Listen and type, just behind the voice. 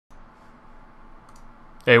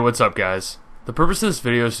Hey, what's up guys? The purpose of this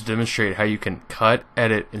video is to demonstrate how you can cut,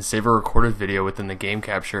 edit, and save a recorded video within the Game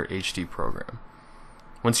Capture HD program.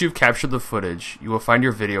 Once you've captured the footage, you will find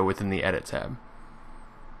your video within the Edit tab.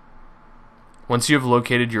 Once you have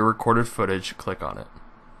located your recorded footage, click on it.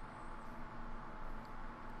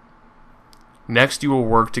 Next, you will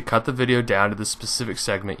work to cut the video down to the specific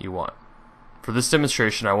segment you want. For this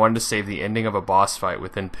demonstration, I wanted to save the ending of a boss fight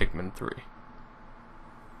within Pikmin 3.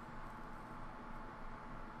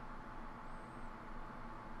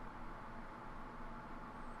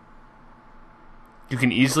 You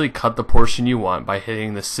can easily cut the portion you want by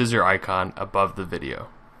hitting the scissor icon above the video.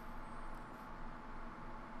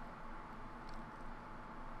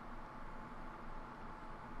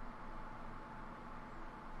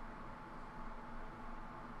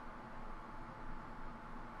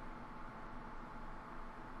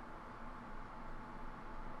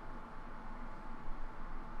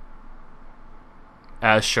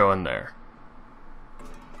 As shown there.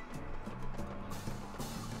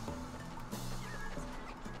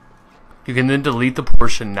 You can then delete the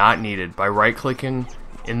portion not needed by right-clicking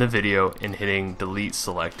in the video and hitting Delete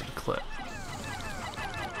Selected Clip.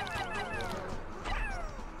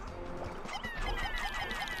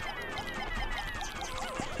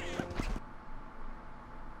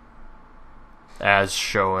 As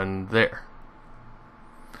shown there.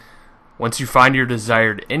 Once you find your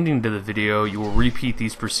desired ending to the video, you will repeat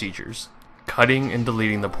these procedures, cutting and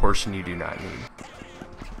deleting the portion you do not need.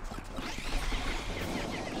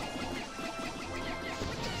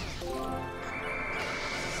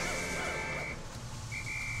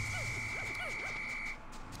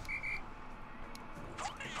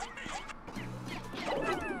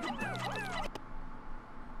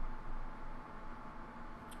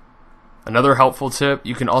 Another helpful tip,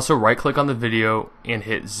 you can also right-click on the video and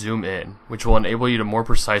hit zoom in, which will enable you to more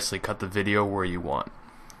precisely cut the video where you want.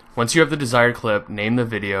 Once you have the desired clip, name the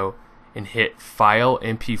video and hit File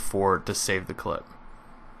MP4 to save the clip.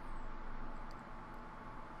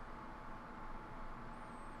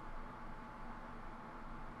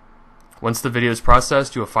 Once the video is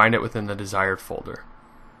processed, you will find it within the desired folder.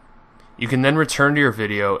 You can then return to your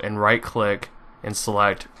video and right-click and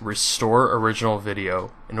select Restore Original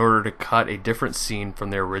Video in order to cut a different scene from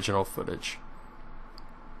the original footage.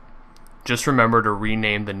 Just remember to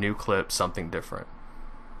rename the new clip something different.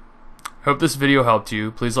 Hope this video helped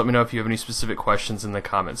you. Please let me know if you have any specific questions in the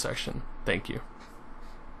comment section. Thank you.